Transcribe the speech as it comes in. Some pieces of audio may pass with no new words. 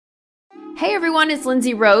Hey everyone, it's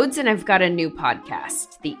Lindsay Rhodes, and I've got a new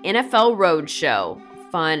podcast, the NFL Road Show.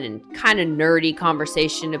 Fun and kind of nerdy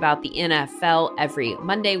conversation about the NFL every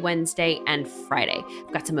Monday, Wednesday, and Friday.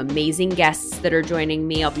 I've got some amazing guests that are joining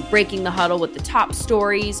me. I'll be breaking the huddle with the top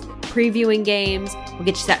stories, previewing games. We'll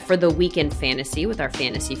get you set for the weekend fantasy with our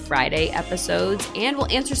Fantasy Friday episodes, and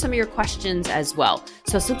we'll answer some of your questions as well.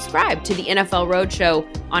 So subscribe to the NFL Road Show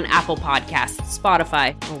on Apple Podcasts,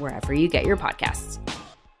 Spotify, or wherever you get your podcasts.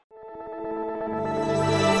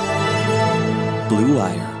 Blue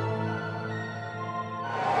Wire.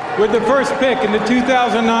 With the first pick in the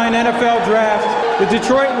 2009 NFL Draft, the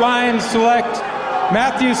Detroit Lions select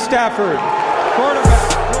Matthew Stafford,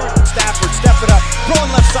 quarterback. Stafford, step it up,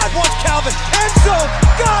 throwing left side, watch Calvin, end zone,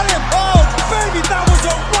 got him! Oh, baby, that was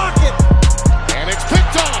a rocket! And it's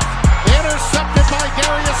picked off, intercepted by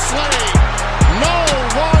Darius Slay. No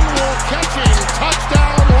one will catch him.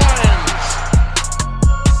 Touchdown, Lions.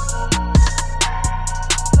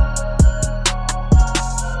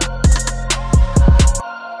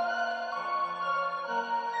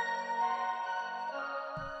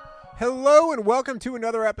 Hello and welcome to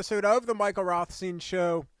another episode of the Michael Rothstein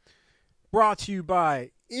Show, brought to you by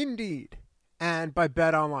Indeed and by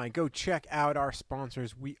BetOnline. Go check out our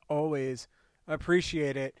sponsors. We always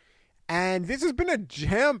appreciate it. And this has been a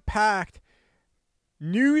jam-packed,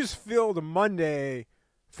 news-filled Monday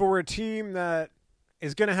for a team that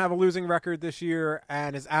is going to have a losing record this year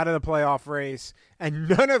and is out of the playoff race. And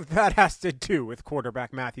none of that has to do with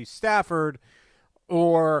quarterback Matthew Stafford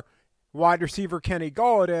or wide receiver Kenny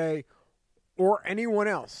Golladay, or anyone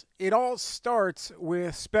else. It all starts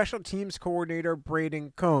with special teams coordinator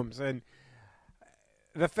Brayden Coombs and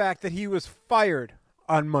the fact that he was fired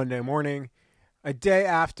on Monday morning, a day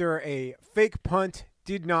after a fake punt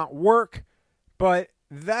did not work, but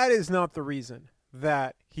that is not the reason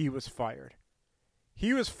that he was fired.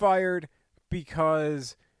 He was fired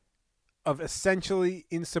because of essentially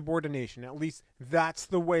insubordination. At least that's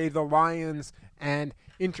the way the Lions and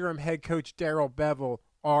interim head coach Darrell Bevell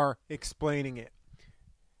are explaining it.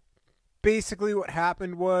 Basically what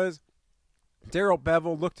happened was Darrell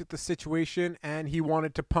Bevell looked at the situation and he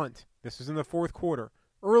wanted to punt. This was in the fourth quarter.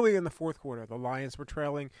 Early in the fourth quarter, the Lions were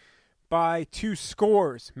trailing by 2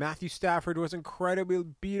 scores. Matthew Stafford was incredibly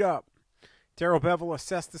beat up. Darrell Bevell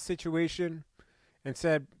assessed the situation and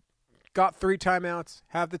said, got 3 timeouts,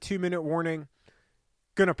 have the 2-minute warning,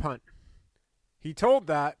 gonna punt. He told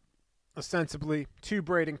that, ostensibly, to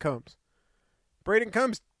Brayden Coombs. Brayden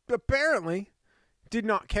Coombs apparently did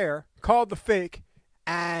not care, called the fake,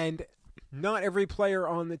 and not every player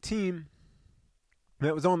on the team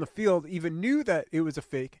that was on the field even knew that it was a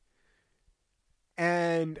fake.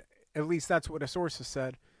 And at least that's what a source has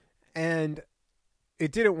said. And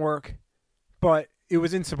it didn't work, but it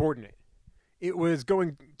was insubordinate. It was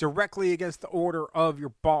going directly against the order of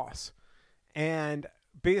your boss. And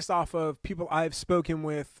based off of people I've spoken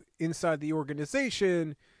with inside the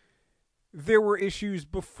organization, there were issues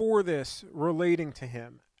before this relating to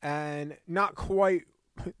him. And not quite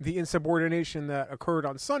the insubordination that occurred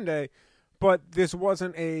on Sunday, but this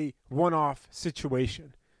wasn't a one-off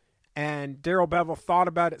situation. And Darrell Bevell thought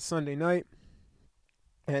about it Sunday night,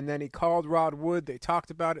 and then he called Rod Wood. They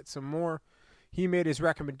talked about it some more. He made his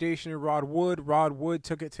recommendation to Rod Wood. Rod Wood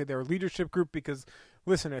took it to their leadership group because,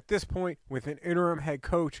 listen, at this point, with an interim head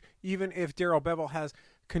coach, even if Darrell Bevell has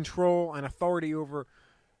control and authority over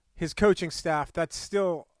his coaching staff, that's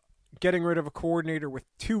still getting rid of a coordinator with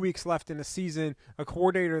 2 weeks left in the season, a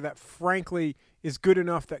coordinator that, frankly, is good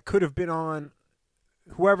enough that could have been on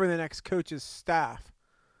whoever the next coach's staff.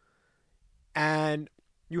 And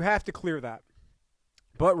you have to clear that.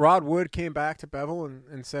 But Rod Wood came back to Bevell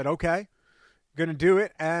and said, okay, going to do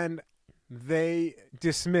it, and they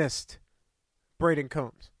dismissed Brayden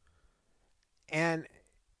Coombs. And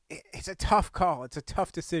it's a tough call. It's a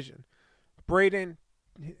tough decision. Brayden,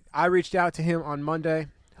 I reached out to him on Monday,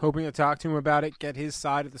 hoping to talk to him about it, get his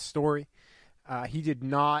side of the story. He did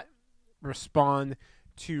not respond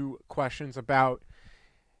to questions about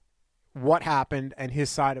what happened and his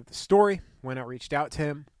side of the story when I reached out to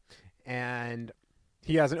him. And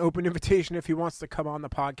he has an open invitation if he wants to come on the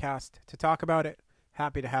podcast to talk about it.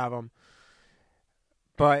 Happy to have him.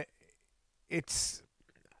 But it's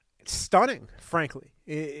stunning, frankly.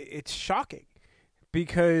 It's shocking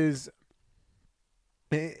because,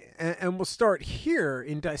 and we'll start here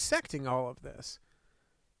in dissecting all of this.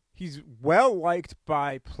 He's well liked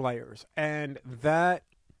by players, and that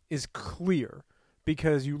is clear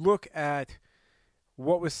because you look at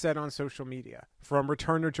what was said on social media from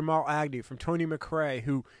returner Jamal Agnew, from Tony McRae,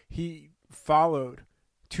 who he followed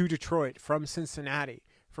to Detroit from Cincinnati,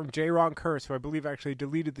 from Jaron Kearse, who I believe actually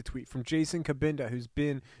deleted the tweet, from Jason Kabinda, who's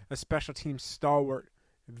been a special team stalwart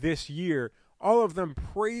this year, all of them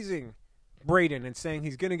praising Brayden and saying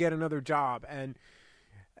he's going to get another job. And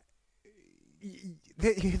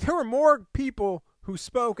there were more people who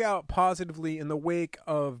spoke out positively in the wake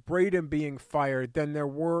of Brayden being fired than there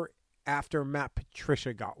were after Matt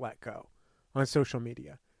Patricia got let go on social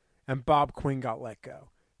media and Bob Quinn got let go.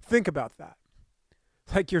 Think about that.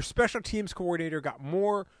 Like, your special teams coordinator got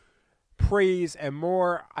more praise and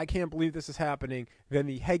more, I can't believe this is happening, than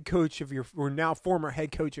the head coach of your, or now former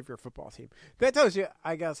head coach of your football team. That tells you,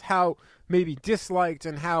 I guess, how maybe disliked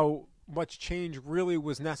and how much change really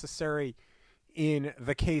was necessary in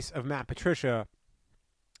the case of Matt Patricia,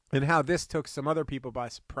 and how this took some other people by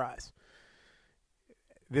surprise,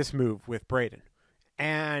 this move with Brayden.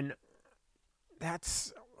 And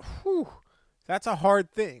that's a hard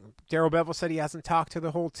thing. Darrell Bevell said he hasn't talked to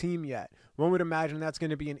the whole team yet. One would imagine that's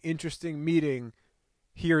going to be an interesting meeting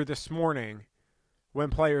here this morning when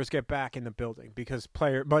players get back in the building, because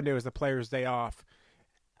Monday was the players' day off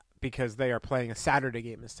because they are playing a Saturday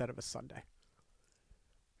game instead of a Sunday.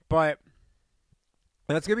 But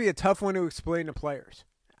that's going to be a tough one to explain to players.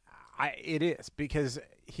 It is, because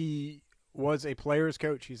he was a player's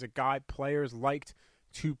coach. He's a guy players liked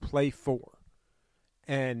to play for.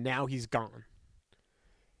 And now he's gone.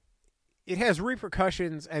 It has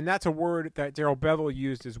repercussions, and that's a word that Darrell Bevell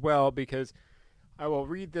used as well, because I will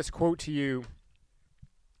read this quote to you,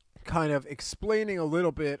 kind of explaining a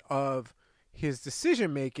little bit of his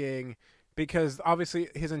decision-making, because obviously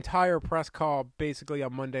his entire press call basically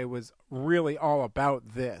on Monday was really all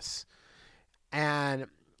about this. And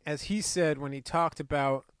as he said when he talked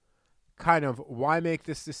about kind of why make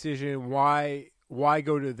this decision, why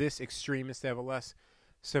go to this extreme instead of a less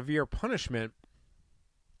severe punishment,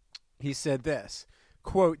 he said this,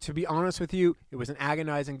 quote, "To be honest with you, it was an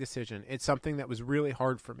agonizing decision. It's something that was really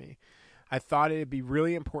hard for me. I thought it'd be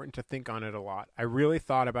really important to think on it a lot. I really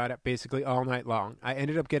thought about it basically all night long. I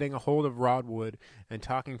ended up getting a hold of Rod Wood and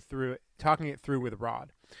talking it through with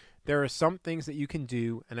Rod. There are some things that you can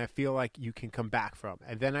do, and I feel like you can come back from.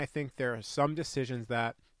 And then I think there are some decisions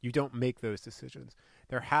that you don't make those decisions.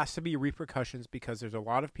 There has to be repercussions because there's a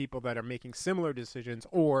lot of people that are making similar decisions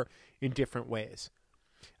or in different ways.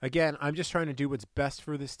 Again, I'm just trying to do what's best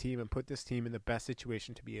for this team and put this team in the best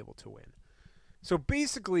situation to be able to win." So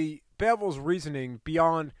basically, Bevell's reasoning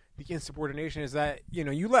beyond the insubordination is that,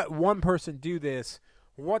 you let one person do this,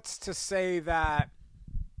 what's to say that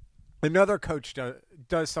another coach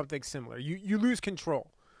does something similar? You lose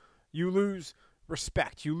control. You lose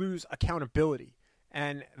respect. You lose accountability.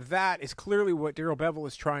 And that is clearly what Darrell Bevell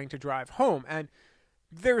is trying to drive home. And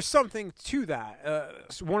there's something to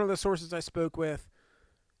that. One of the sources I spoke with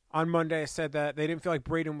on Monday said that they didn't feel like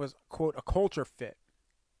Brayden was, quote, a culture fit,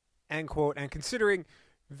 end quote. And considering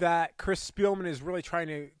that Chris Spielman is really trying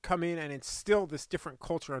to come in and instill this different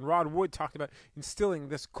culture, and Rod Wood talked about instilling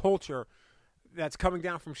this culture that's coming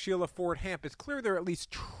down from Sheila Ford Hamp, it's clear they're at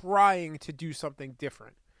least trying to do something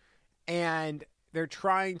different. And they're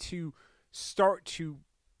trying to start to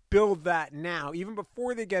build that now, even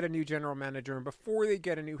before they get a new general manager and before they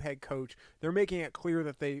get a new head coach. They're making it clear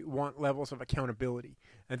that they want levels of accountability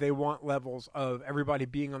and they want levels of everybody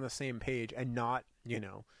being on the same page and not,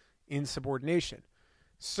 insubordination.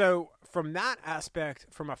 So from that aspect,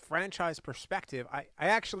 from a franchise perspective, I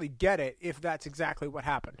actually get it if that's exactly what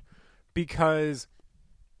happened. Because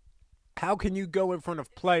how can you go in front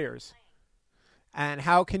of players and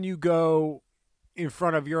how can you go in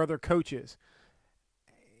front of your other coaches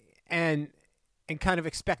and kind of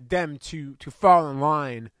expect them to fall in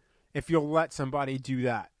line if you'll let somebody do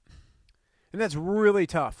that? And that's really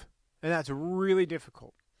tough and that's really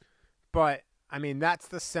difficult. But that's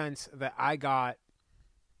the sense that I got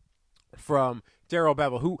from Darrell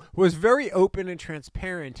Bevell, who was very open and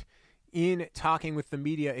transparent in talking with the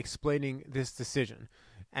media, explaining this decision.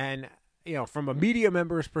 And, from a media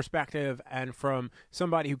member's perspective and from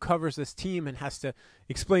somebody who covers this team and has to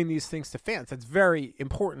explain these things to fans, that's very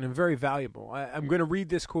important and very valuable. I'm going to read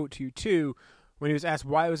this quote to you too, when he was asked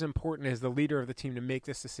why it was important as the leader of the team to make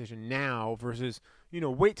this decision now versus,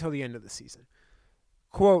 wait till the end of the season.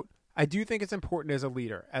 Quote, "I do think it's important as a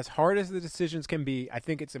leader. As hard as the decisions can be, I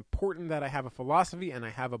think it's important that I have a philosophy and I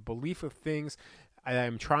have a belief of things I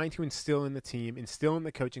am trying to instill in the team, instill in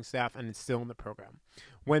the coaching staff, and instill in the program.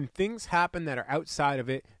 When things happen that are outside of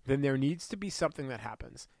it, then there needs to be something that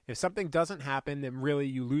happens. If something doesn't happen, then really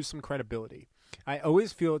you lose some credibility. I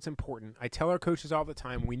always feel it's important. I tell our coaches all the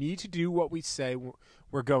time, we need to do what we say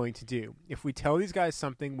we're going to do. If we tell these guys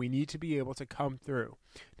something, we need to be able to come through.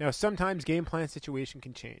 Now, sometimes game plan situation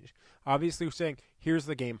can change. Obviously, we're saying, here's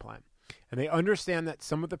the game plan. And they understand that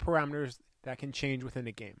some of the parameters that can change within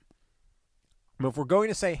a game. But if we're going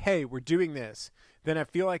to say, hey, we're doing this, then I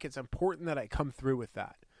feel like it's important that I come through with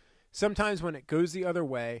that. Sometimes when it goes the other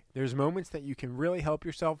way, there's moments that you can really help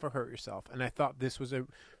yourself or hurt yourself. And I thought this was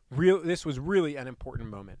really an important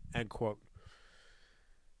moment, end quote.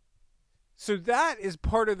 So that is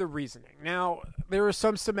part of the reasoning. Now, there are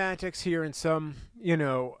some semantics here and some,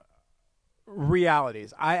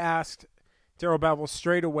 realities. I asked Darrell Bevell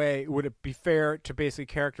straight away, would it be fair to basically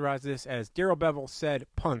characterize this as Darrell Bevell said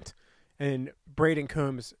punt, and Brayden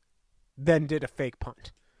Coombs then did a fake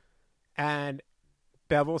punt. And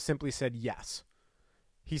Bevell simply said yes.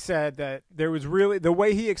 He said that there was really, the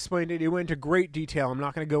way he explained it, he went into great detail. I'm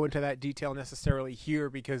not going to go into that detail necessarily here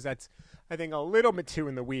because that's, I think, a little bit too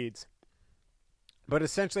in the weeds. But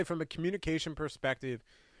essentially from a communication perspective,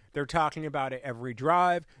 they're talking about it every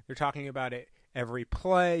drive. They're talking about it every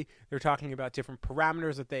play. They're talking about different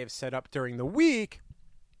parameters that they have set up during the week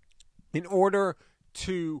in order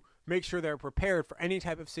to make sure they're prepared for any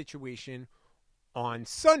type of situation on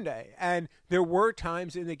Sunday. And there were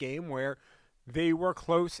times in the game where they were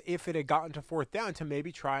close, if it had gotten to fourth down, to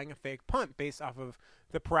maybe trying a fake punt based off of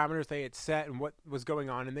the parameters they had set and what was going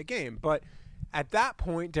on in the game. But at that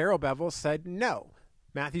point, Darrell Bevell said no.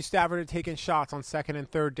 Matthew Stafford had taken shots on second and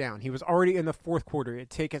third down. He was already in the fourth quarter. He had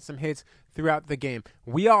taken some hits throughout the game.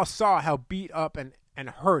 We all saw how beat up and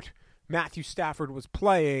hurt Matthew Stafford was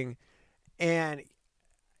playing, and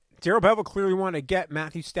Darrell Bevell clearly wanted to get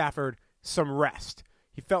Matthew Stafford some rest.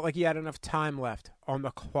 He felt like he had enough time left on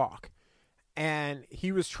the clock. And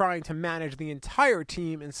he was trying to manage the entire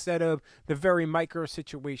team instead of the very micro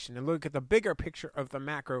situation and look at the bigger picture of the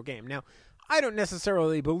macro game. Now, I don't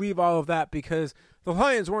necessarily believe all of that because the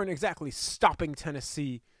Lions weren't exactly stopping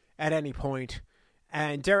Tennessee at any point.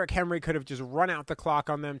 And Derrick Henry could have just run out the clock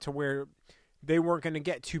on them to where they weren't going to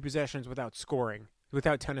get two possessions without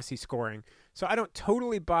Tennessee scoring. So I don't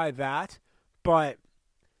totally buy that, but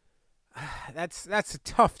that's a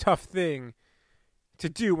tough thing to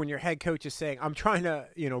do when your head coach is saying, I'm trying to,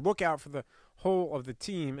 look out for the whole of the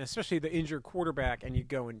team, especially the injured quarterback, and you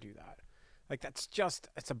go and do that. Like,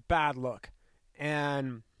 it's a bad look.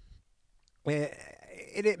 And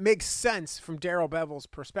it makes sense from Darrell Bevell's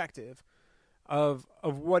perspective of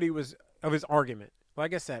his argument.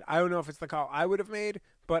 Like I said, I don't know if it's the call I would have made,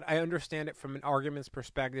 but I understand it from an argument's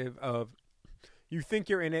perspective of you think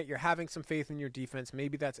you're in it, you're having some faith in your defense.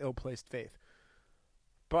 Maybe that's ill-placed faith.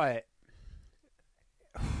 But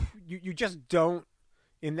you just don't,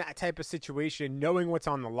 in that type of situation, knowing what's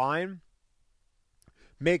on the line,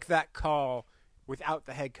 make that call without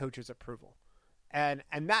the head coach's approval. And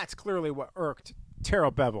that's clearly what irked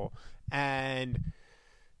Darrell Bevell. And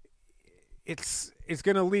it's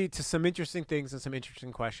going to lead to some interesting things and some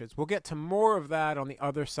interesting questions. We'll get to more of that on the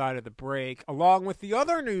other side of the break. Along with the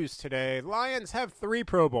other news today, Lions have 3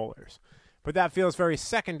 Pro Bowlers. But that feels very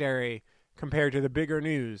secondary compared to the bigger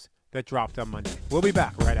news that dropped on Monday. We'll be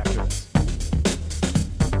back right after this.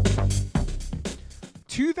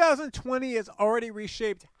 2020 has already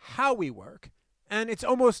reshaped how we work, and it's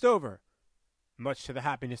almost over, much to the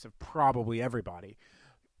happiness of probably everybody.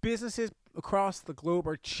 Businesses across the globe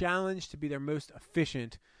are challenged to be their most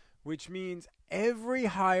efficient, which means every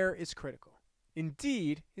hire is critical.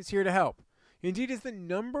 Indeed is here to help. Indeed is the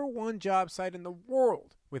 #1 job site in the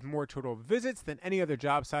world with more total visits than any other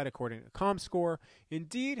job site according to ComScore.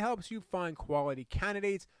 Indeed helps you find quality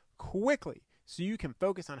candidates quickly so you can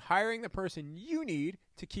focus on hiring the person you need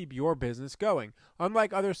to keep your business going.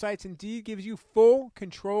 Unlike other sites, Indeed gives you full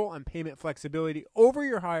control and payment flexibility over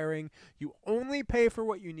your hiring. You only pay for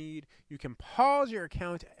what you need. You can pause your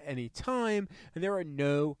account at any time, and there are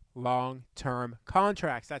no long-term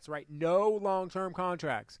contracts. That's right, no long-term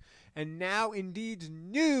contracts. And now Indeed's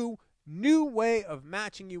new way of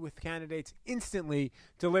matching you with candidates instantly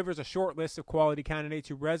delivers a short list of quality candidates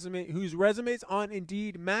whose resumes on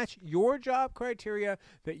Indeed match your job criteria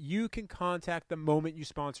that you can contact the moment you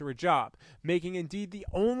sponsor a job, making Indeed the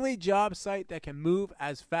only job site that can move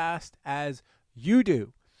as fast as you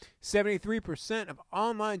do. 73% of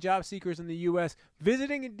online job seekers in the U.S.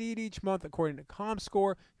 visiting Indeed each month according to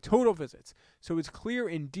ComScore total visits. So it's clear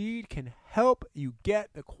Indeed can help you get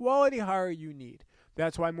the quality hire you need.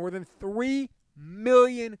 That's why more than 3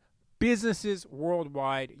 million businesses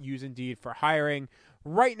worldwide use Indeed for hiring.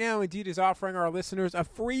 Right now, Indeed is offering our listeners a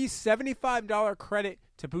free $75 credit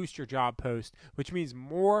to boost your job post, which means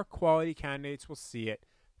more quality candidates will see it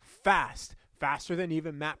fast. faster than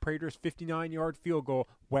even Matt Prater's 59-yard field goal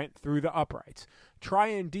went through the uprights. Try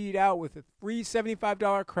Indeed out with a free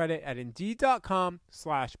 $75 credit at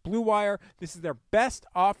Indeed.com/Blue Wire. This is their best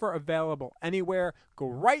offer available anywhere. Go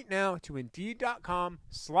right now to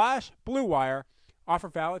Indeed.com/Blue Wire. Offer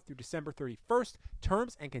valid through December 31st.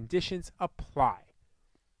 Terms and conditions apply.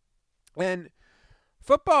 And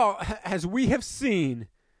football, as we have seen,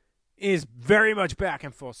 is very much back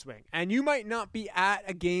in full swing. And you might not be at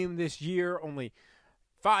a game this year. Only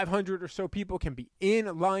 500 or so people can be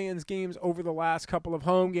in Lions games over the last couple of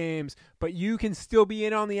home games, but you can still be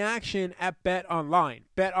in on the action at BetOnline.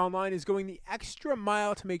 BetOnline is going the extra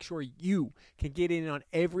mile to make sure you can get in on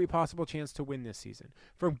every possible chance to win this season.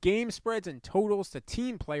 From game spreads and totals to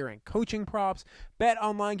team, player, and coaching props,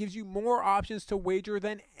 BetOnline gives you more options to wager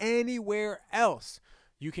than anywhere else.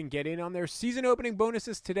 You can get in on their season opening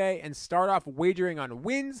bonuses today and start off wagering on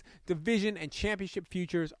wins, division, and championship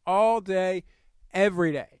futures all day,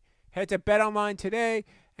 every day. Head to BetOnline today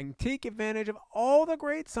and take advantage of all the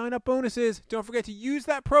great sign-up bonuses. Don't forget to use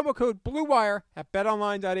that promo code BlueWire at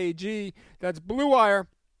betonline.ag. That's BlueWire,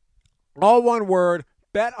 all one word.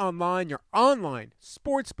 BetOnline, your online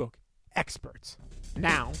sportsbook experts.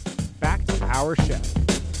 Now, back to our show.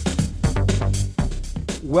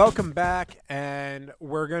 Welcome back, and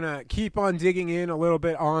we're going to keep on digging in a little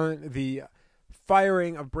bit on the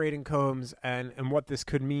firing of Brayden Coombs and what this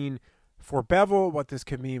could mean for Bevel, what this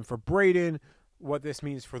could mean for Brayden, what this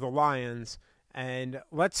means for the Lions. And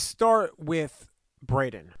let's start with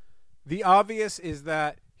Brayden. The obvious is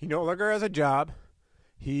that he no longer has a job.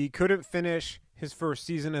 He couldn't finish his first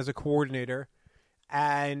season as a coordinator.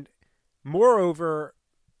 And moreover,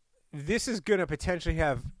 this is going to potentially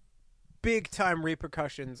have big-time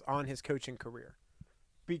repercussions on his coaching career.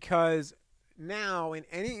 Because now, in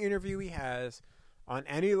any interview he has, on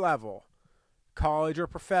any level, college or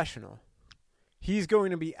professional, he's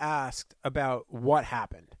going to be asked about what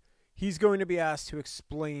happened. He's going to be asked to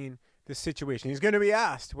explain the situation. He's going to be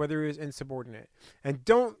asked whether he was insubordinate. And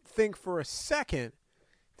don't think for a second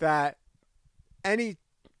that any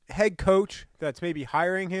head coach that's maybe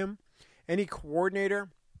hiring him, any coordinator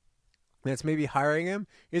that's maybe hiring him,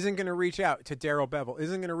 isn't going to reach out to Darrell Bevell,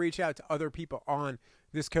 isn't going to reach out to other people on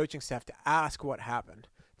this coaching staff to ask what happened,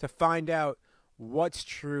 to find out what's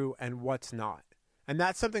true and what's not. And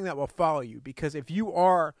that's something that will follow you, because if you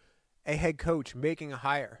are a head coach making a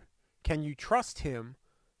hire, can you trust him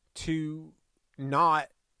to not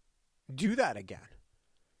do that again?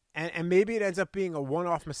 And maybe it ends up being a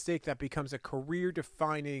one-off mistake that becomes a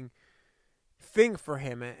career-defining thing for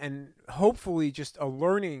him, and hopefully just a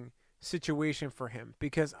learning situation for him,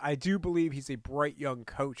 because I do believe he's a bright young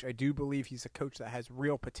coach. I do believe he's a coach that has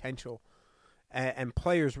real potential, and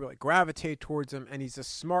players really gravitate towards him, and he's a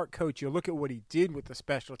smart coach. You look at what he did with the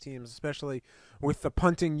special teams, especially with the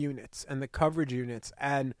punting units and the coverage units,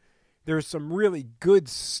 and there's some really good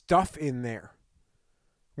stuff in there,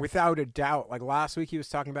 without a doubt. Like last week he was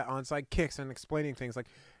talking about onside kicks and explaining things. Like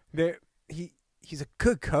he's a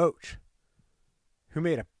good coach who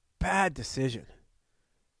made a bad decision.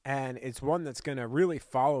 And it's one that's going to really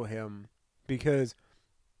follow him, because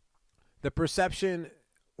the perception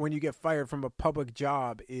when you get fired from a public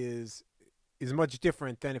job is much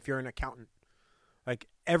different than if you're an accountant. Like,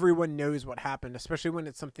 everyone knows what happened, especially when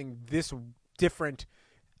it's something this different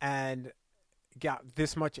and got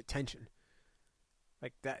this much attention.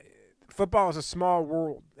 Like that, football is a small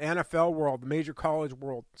world. The NFL world, the major college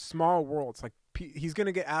world, small world. It's like he's going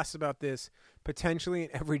to get asked about this potentially in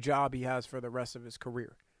every job he has for the rest of his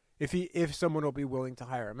career, if someone will be willing to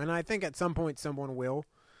hire him. And I think at some point someone will.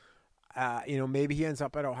 Maybe he ends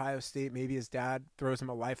up at Ohio State. Maybe his dad throws him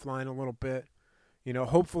a lifeline a little bit.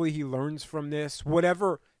 Hopefully he learns from this.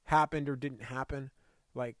 Whatever happened or didn't happen,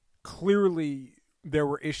 like, clearly there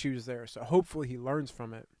were issues there. So hopefully he learns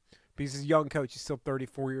from it. Because he's a young coach. He's still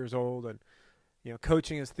 34 years old. And,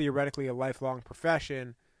 coaching is theoretically a lifelong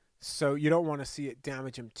profession. So you don't want to see it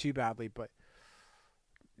damage him too badly. But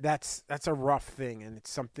that's a rough thing. And it's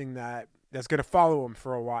something that's going to follow him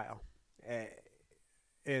for a while.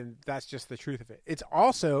 And that's just the truth of it. It's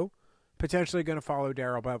also potentially going to follow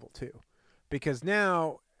Darrell Bevell too. Because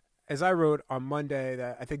now, as I wrote on Monday,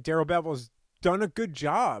 that I think Darrell Bevell's done a good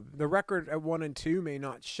job. The record at 1-2 may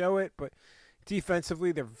not show it, but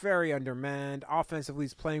defensively they're very undermanned. Offensively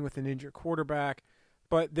he's playing with an injured quarterback.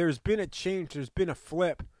 But there's been a change. There's been a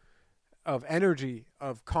flip of energy,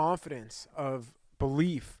 of confidence, of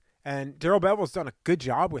belief. And Darrell Bevell's done a good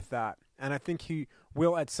job with that. And I think he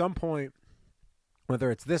will at some point,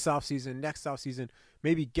 whether it's this offseason, next offseason,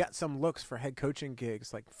 maybe get some looks for head coaching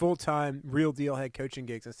gigs, like full-time, real-deal head coaching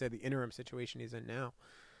gigs instead of the interim situation he's in now.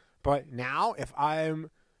 But now, if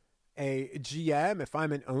I'm a GM, if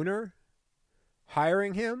I'm an owner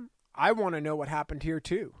hiring him, I want to know what happened here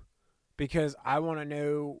too, because I want to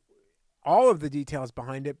know all of the details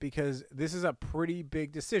behind it, because this is a pretty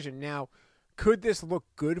big decision. Now, could this look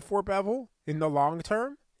good for Bevell in the long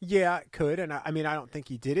term? Yeah, it could. And I mean, I don't think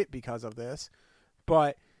he did it because of this,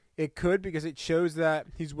 but it could, because it shows that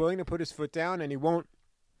he's willing to put his foot down and he won't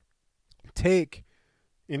take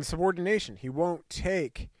insubordination. He won't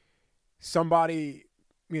take somebody,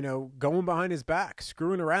 going behind his back,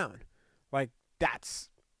 screwing around. Like, that's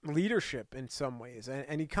leadership in some ways.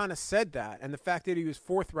 And he kind of said that. And the fact that he was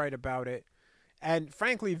forthright about it, and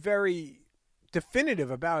frankly, very definitive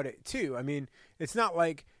about it too. I mean, it's not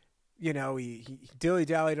like, he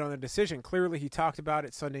dilly-dallied on the decision. Clearly, he talked about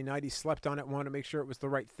it Sunday night. He slept on it, wanted to make sure it was the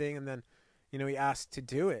right thing. And then, he asked to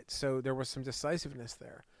do it. So there was some decisiveness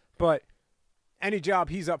there. But any job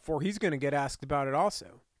he's up for, he's going to get asked about it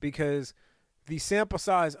also, because the sample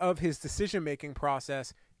size of his decision-making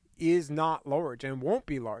process is not large and won't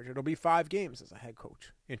be large. It'll be 5 games as a head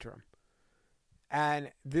coach interim.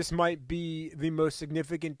 And this might be the most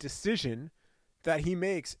significant decision that he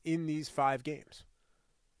makes in these 5 games,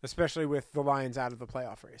 especially with the Lions out of the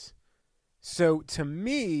playoff race. So to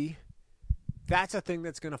me, that's a thing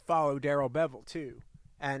that's going to follow Darrell Bevell too.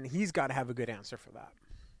 And he's got to have a good answer for that.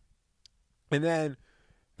 And then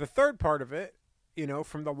the third part of it,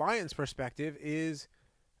 from the Lions' perspective, is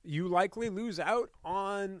you likely lose out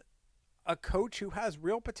on a coach who has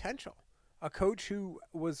real potential, a coach who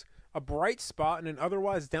was a bright spot in an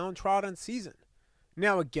otherwise downtrodden season.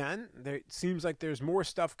 Now, again, it seems like there's more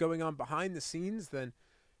stuff going on behind the scenes than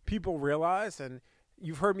people realize, and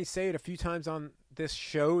you've heard me say it a few times on this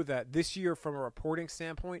show that this year, from a reporting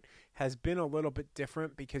standpoint, has been a little bit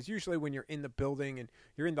different, because usually when you're in the building and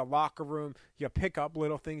you're in the locker room, you pick up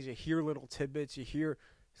little things, you hear little tidbits, you hear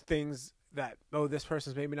things that, oh, this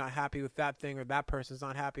person's maybe not happy with that thing, or that person's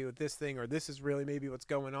not happy with this thing, or this is really maybe what's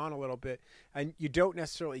going on a little bit. And you don't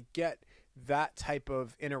necessarily get that type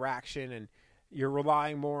of interaction, and you're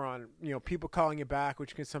relying more on, people calling you back,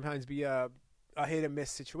 which can sometimes be a hit and miss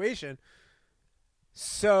situation.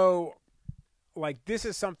 So, this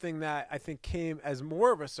is something that I think came as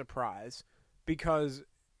more of a surprise, because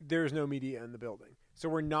there's no media in the building. So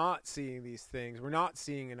we're not seeing these things. We're not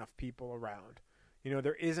seeing enough people around.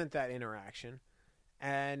 There isn't that interaction.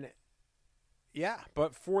 And yeah,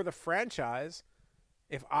 but for the franchise,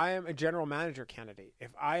 if I am a general manager candidate,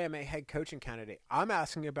 if I am a head coaching candidate, I'm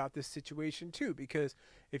asking about this situation too, because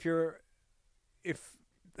if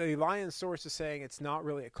the Lions source is saying it's not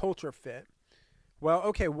really a culture fit, well,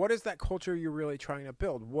 okay, what is that culture you're really trying to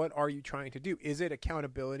build? What are you trying to do? Is it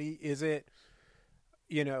accountability? Is it,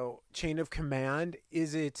 chain of command?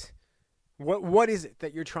 Is it, what is it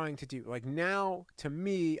that you're trying to do? Now, to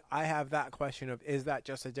me, I have that question of, is that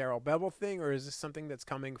just a Darrell Bevell thing, or is this something that's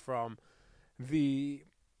coming from the,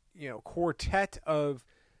 quartet of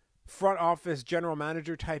front office general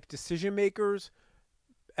manager type decision makers,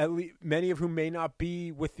 at least many of whom may not be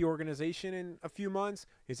with the organization in a few months?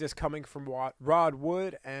 Is this coming from Rod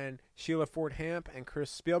Wood and Sheila Ford Hamp and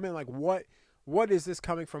Chris Spielman? What is this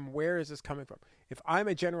coming from? Where is this coming from? If I'm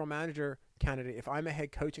a general manager candidate, if I'm a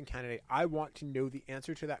head coaching candidate, I want to know the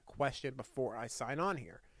answer to that question before I sign on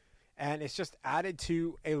here. And it's just added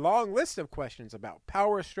to a long list of questions about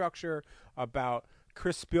power structure, about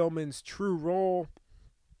Chris Spielman's true role,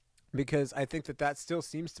 because I think that still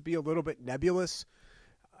seems to be a little bit nebulous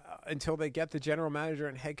until they get the general manager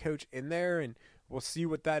and head coach in there, and we'll see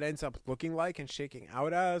what that ends up looking like and shaking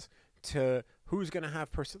out as to who's going to have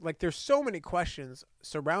there's so many questions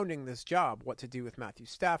surrounding this job, what to do with Matthew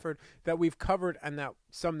Stafford, that we've covered and that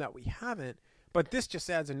some that we haven't, but this just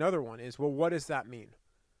adds another one is, well, what does that mean?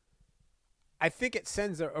 I think it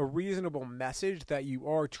sends a reasonable message that you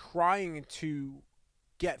are trying to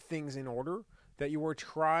get things in order, that you are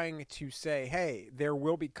trying to say, hey, there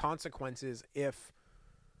will be consequences if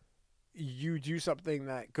you do something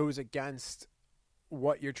that goes against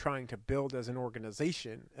what you're trying to build as an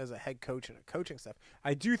organization, as a head coach and a coaching staff.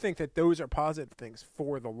 I do think that those are positive things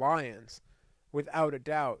for the Lions, without a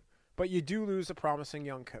doubt. But you do lose a promising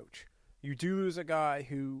young coach. You do lose a guy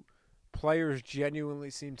who players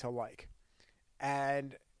genuinely seem to like.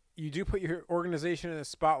 And you do put your organization in the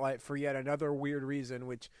spotlight for yet another weird reason,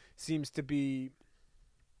 which seems to be,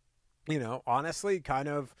 honestly, kind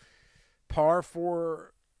of par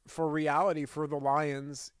for reality for the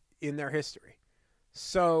Lions in their history.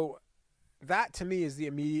 So that, to me, is the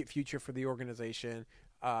immediate future for the organization.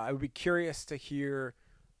 I would be curious to hear,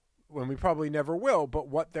 when we probably never will, but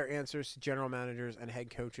what their answers to general managers and head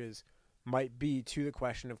coaches might be to the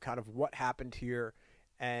question of kind of what happened here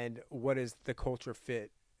and what is the culture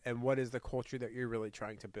fit and what is the culture that you're really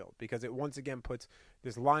trying to build, because it once again puts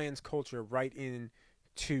this Lions culture right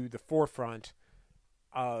into the forefront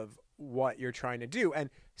of what you're trying to do. And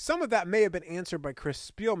some of that may have been answered by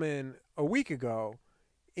Chris Spielman a week ago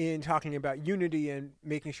in talking about unity and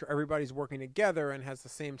making sure everybody's working together and has the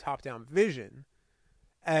same top-down vision.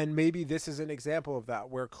 And maybe this is an example of that,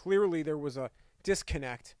 where clearly there was a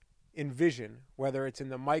disconnect in vision, whether it's in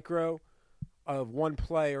the micro of one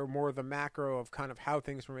play or more the macro of kind of how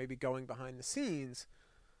things were maybe going behind the scenes,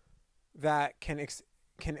 that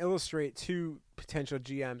can illustrate to potential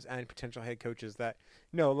GMs and potential head coaches that,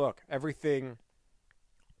 no, look, everything,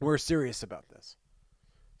 we're serious about this.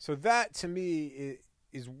 So that, to me,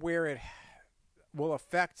 is where it will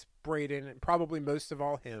affect Brayden, and probably most of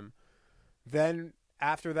all him. Then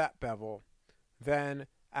after that, Bevel. Then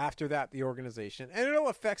after that, the organization. And it'll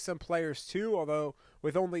affect some players too, although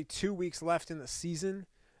with only 2 weeks left in the season,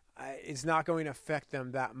 it's not going to affect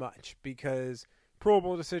them that much, because Pro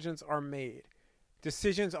Bowl decisions are made.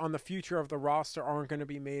 Decisions on the future of the roster aren't going to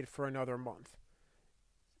be made for another month.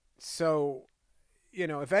 So,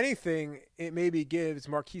 if anything, it maybe gives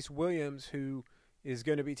Marquise Williams, who is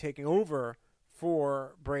going to be taking over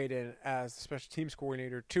for Brayden as the special teams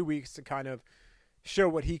coordinator, 2 weeks to kind of show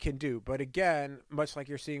what he can do. But again, much like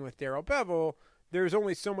you're seeing with Darrell Bevel, there's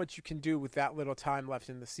only so much you can do with that little time left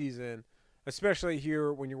in the season, especially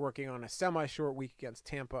here when you're working on a semi-short week against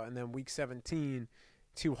Tampa, and then week 17,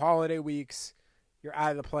 2 holiday weeks, you're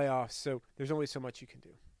out of the playoffs, so there's only so much you can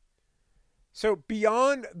do. So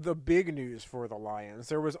beyond the big news for the Lions,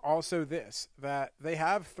 there was also this, that they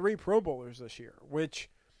have 3 Pro Bowlers this year,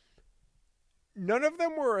 which none of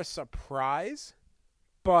them were a surprise,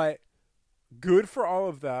 but good for all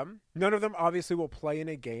of them. None of them obviously will play in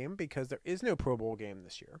a game because there is no Pro Bowl game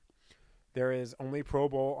this year. There is only Pro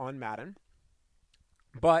Bowl on Madden.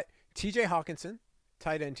 But TJ Hawkinson,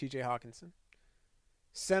 tight end TJ Hawkinson,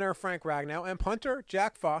 center Frank Ragnow, and punter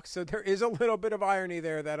Jack Fox. So there is a little bit of irony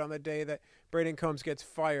there that on the day that Brayden Coombs gets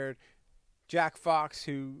fired, Jack Fox,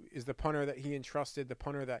 who is the punter that he entrusted, the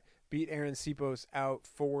punter that beat Aaron Sipos out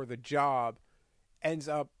for the job, ends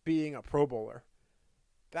up being a Pro Bowler.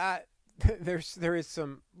 That there is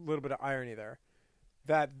some little bit of irony there,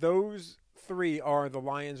 that those 3 are the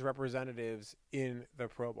Lions representatives in the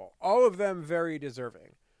Pro Bowl. All of them very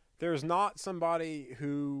deserving. There's not somebody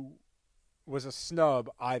who was a snub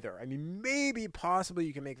either. I mean, maybe possibly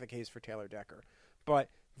you can make the case for Taylor Decker, but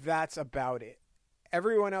that's about it.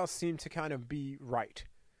 Everyone else seemed to kind of be right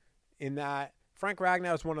in that Frank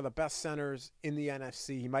Ragnow is one of the best centers in the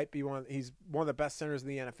NFC. He's one of the best centers in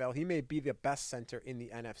the NFL. He may be the best center in the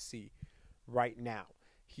NFC right now.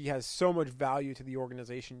 He has so much value to the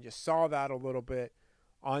organization. You saw that a little bit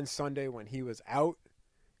on Sunday when he was out,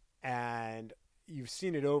 and you've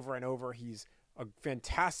seen it over and over. He's a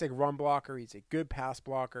fantastic run blocker. He's a good pass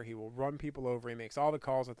blocker. He will run people over. He makes all the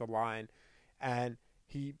calls at the line, and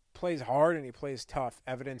he plays hard and he plays tough,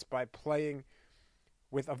 evidenced by playing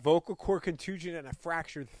with a vocal cord contusion and a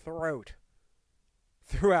fractured throat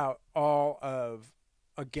throughout all of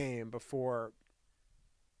a game before,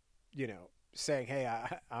 saying, hey,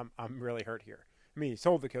 I'm really hurt here. I mean, he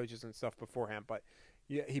told the coaches and stuff beforehand, but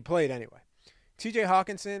yeah, he played anyway. TJ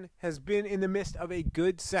Hawkinson has been in the midst of a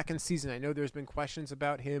good second season. I know there's been questions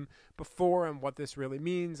about him before and what this really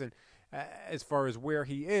means and as far as where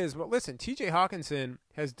he is. But listen, TJ Hawkinson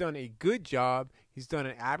has done a good job. He's done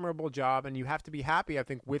an admirable job, and you have to be happy, I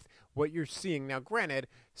think, with what you're seeing. Now, granted,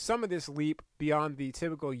 some of this leap beyond the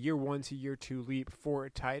typical year 1 to year 2 leap for a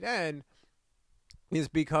tight end is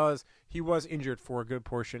because he was injured for a good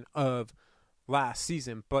portion of last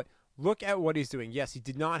season. But look at what he's doing. Yes, he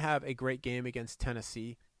did not have a great game against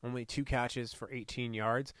Tennessee, only 2 catches for 18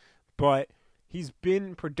 yards, but he's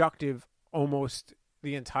been productive almost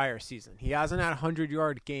the entire season. He hasn't had a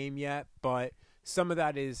 100-yard game yet, but some of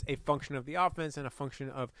that is a function of the offense and a function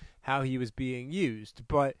of how he was being used.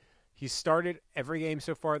 But he started every game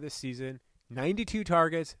so far this season, 92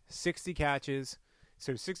 targets, 60 catches,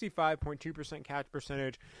 so 65.2% catch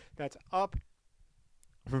percentage. That's up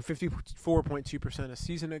from 54.2% a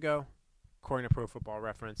season ago, according to Pro Football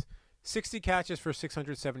Reference. 60 catches for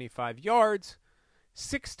 675 yards,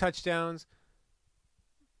 6 touchdowns,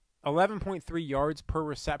 11.3 yards per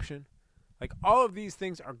reception. Like, all of these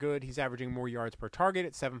things are good. He's averaging more yards per target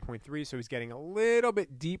at 7.3, so he's getting a little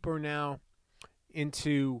bit deeper now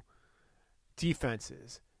into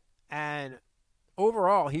defenses. And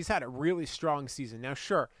overall, he's had a really strong season. Now,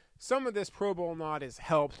 sure, some of this Pro Bowl nod is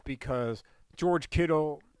helped because George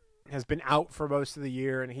Kittle has been out for most of the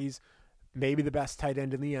year, and he's maybe the best tight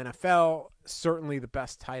end in the NFL, certainly the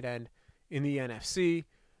best tight end in the NFC.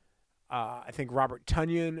 I think Robert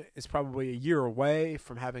Tonyan is probably a year away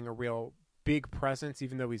from having a real big presence,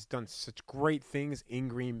 even though he's done such great things in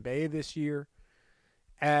Green Bay this year.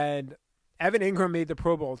 And Evan Ingram made the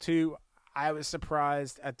Pro Bowl too. I was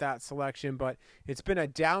surprised at that selection, but it's been a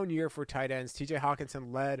down year for tight ends. TJ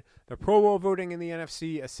Hawkinson led the Pro Bowl voting in the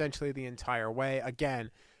NFC essentially the entire way.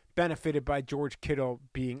 Again, benefited by George Kittle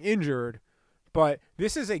being injured. But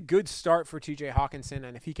this is a good start for TJ Hawkinson,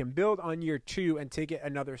 and if he can build on year 2 and take it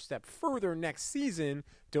another step further next season,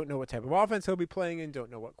 don't know what type of offense he'll be playing in, don't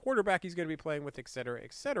know what quarterback he's going to be playing with,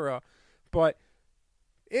 etc., but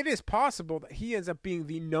it is possible that he ends up being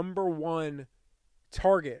the number 1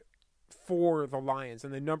 target for the Lions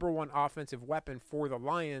and the number 1 offensive weapon for the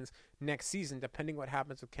Lions next season, depending what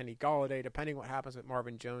happens with Kenny Golladay, depending what happens with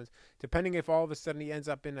Marvin Jones, depending if all of a sudden he ends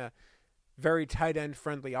up in a very tight end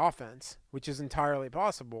friendly offense, which is entirely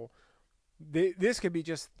possible. This could be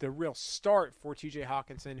just the real start for TJ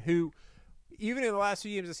Hawkinson, who even in the last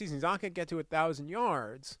few games of the season, he's not going to get to 1,000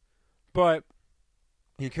 yards, but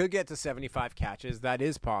he could get to 75 catches. That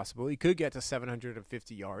is possible. He could get to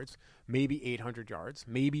 750 yards, maybe 800 yards,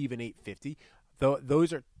 maybe even 850.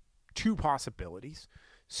 Those are 2 possibilities.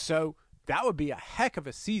 So that would be a heck of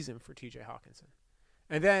a season for TJ Hawkinson.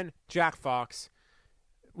 And then Jack Fox.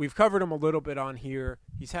 We've covered him a little bit on here.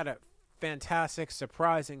 He's had a fantastic,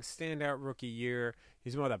 surprising, standout rookie year.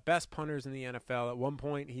 He's one of the best punters in the NFL. At one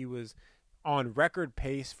point, he was on record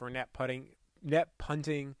pace for net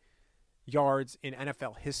punting yards in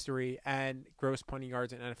NFL history, and gross punting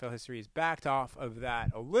yards in NFL history. He's backed off of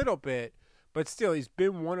that a little bit, but still, he's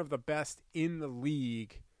been one of the best in the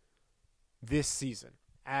league this season.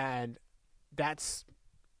 And that's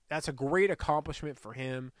a great accomplishment for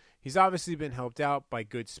him. He's obviously been helped out by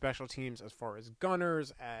good special teams as far as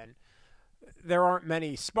gunners, and there aren't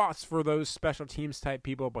many spots for those special teams type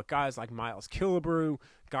people, but guys like Miles Killebrew,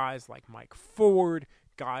 guys like Mike Ford,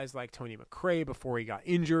 guys like Tony McRae before he got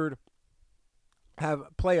injured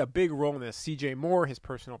play a big role in this. CJ Moore, his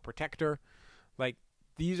personal protector. Like,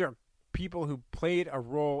 these are people who played a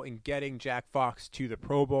role in getting Jack Fox to the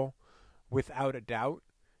Pro Bowl without a doubt.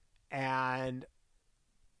 And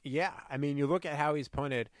yeah, I mean, you look at how he's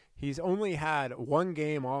punted. He's only had 1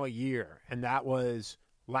 game all year, and that was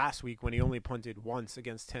last week when he only punted once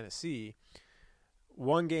against Tennessee.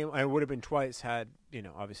 1 game, and it would have been twice had,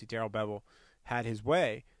 obviously Darrell Bevel had his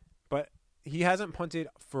way, but he hasn't punted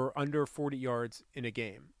for under 40 yards in a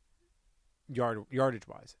game,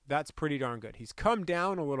 yardage-wise. That's pretty darn good. He's come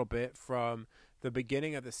down a little bit from the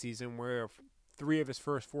beginning of the season where 3 of his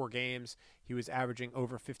first 4 games, he was averaging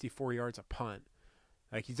over 54 yards a punt.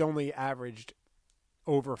 Like, he's only averaged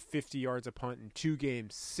over 50 yards a punt in 2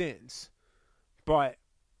 games since. But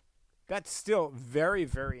that's still very,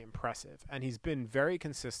 very impressive. And he's been very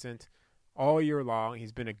consistent all year long.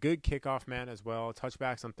 He's been a good kickoff man as well.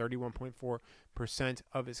 Touchbacks on 31.4%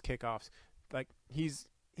 of his kickoffs. Like, he's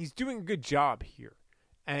doing a good job here.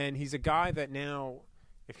 And he's a guy that now,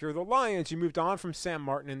 if you're the Lions, you moved on from Sam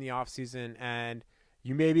Martin in the offseason, and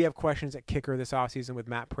you maybe have questions at kicker this offseason with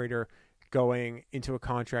Matt Prater going into a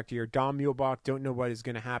contract year. Dom Muhlbach, don't know what is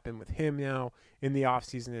going to happen with him now in the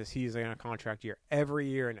offseason, as he's in a contract year every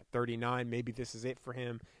year, and at 39, maybe this is it for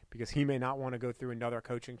him because he may not want to go through another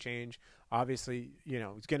coaching change. Obviously,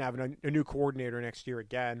 he's going to have a new coordinator next year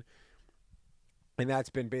again, and that's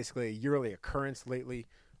been basically a yearly occurrence lately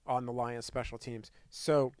on the Lions special teams.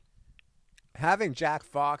 So having Jack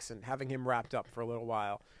Fox and having him wrapped up for a little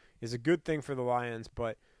while is a good thing for the Lions,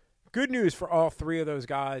 but good news for all 3 of those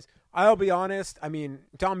guys. I'll be honest. I mean,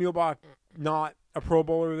 Dom Muhlbach, not a Pro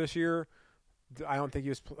Bowler this year. I don't think he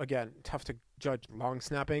was, again, tough to judge long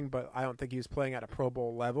snapping, but I don't think he was playing at a Pro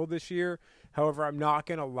Bowl level this year. However, I'm not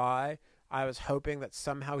going to lie. I was hoping that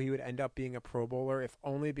somehow he would end up being a Pro Bowler, if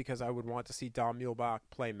only because I would want to see Dom Muhlbach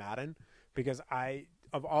play Madden. Because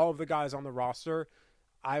of all of the guys on the roster,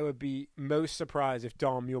 I would be most surprised if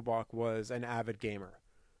Dom Muhlbach was an avid gamer.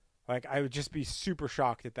 Like, I would just be super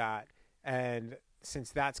shocked at that. And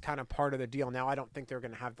since that's kind of part of the deal now, I don't think they're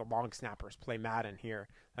going to have the long snappers play Madden here.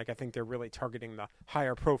 Like, I think they're really targeting the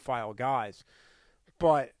higher profile guys.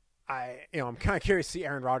 But I'm kind of curious to see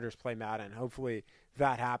Aaron Rodgers play Madden. Hopefully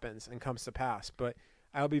that happens and comes to pass. But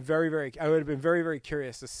I would have been very, very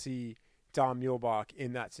curious to see Dom Muhlbach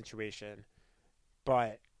in that situation.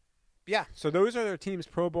 But yeah, so those are their team's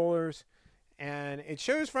Pro Bowlers. And it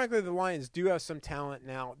shows, frankly, the Lions do have some talent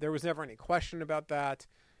now. There was never any question about that,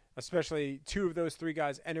 especially 2 of those 3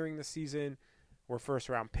 guys entering the season were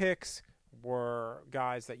first-round picks, were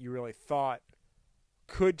guys that you really thought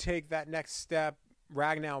could take that next step.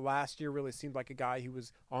 Ragnow last year really seemed like a guy who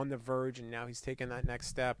was on the verge, and now he's taken that next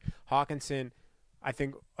step. Hawkinson, I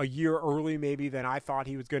think a year early maybe than I thought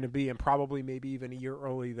he was going to be, and probably maybe even a year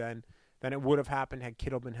early than it would have happened had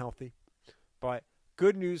Kittle been healthy. But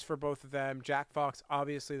good news for both of them. Jack Fox,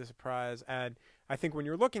 obviously the surprise. And I think when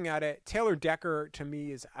you're looking at it, Taylor Decker, to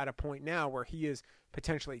me, is at a point now where he is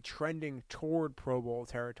potentially trending toward Pro Bowl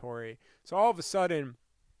territory. So all of a sudden,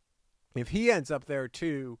 if he ends up there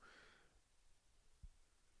too,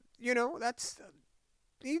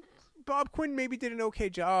 Bob Quinn maybe did an okay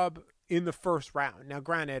job in the first round. Now,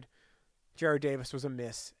 granted, Jared Davis was a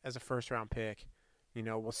miss as a first-round pick.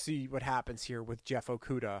 We'll see what happens here with Jeff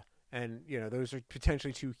Okudah. And, those are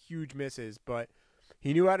potentially two huge misses. But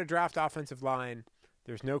he knew how to draft offensive line.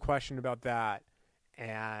 There's no question about that.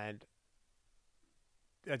 And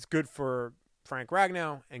that's good for Frank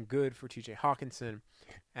Ragnow and good for TJ Hawkinson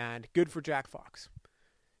and good for Jack Fox.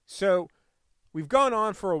 So we've gone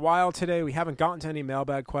on for a while today. We haven't gotten to any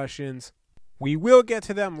mailbag questions. We will get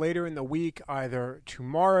to them later in the week, either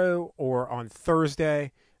tomorrow or on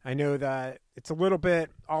Thursday. I know that it's a little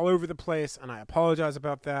bit all over the place, and I apologize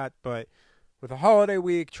about that. But with a holiday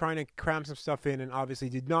week, trying to cram some stuff in, and obviously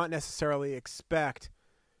did not necessarily expect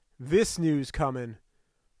this news coming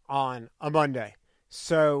on a Monday.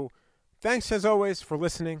 So thanks, as always, for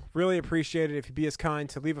listening. Really appreciate it. If you'd be as kind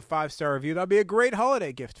to leave a 5-star review, that'd be a great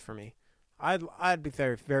holiday gift for me. I'd be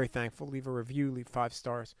very, very thankful. Leave a review, leave 5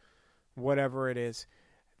 stars. Whatever it is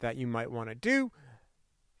that you might want to do.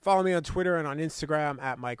 Follow me on Twitter and on Instagram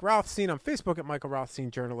at Mike Rothstein. On Facebook at Michael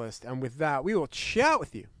Rothstein Journalist. And with that, we will chat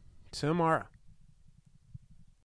with you tomorrow.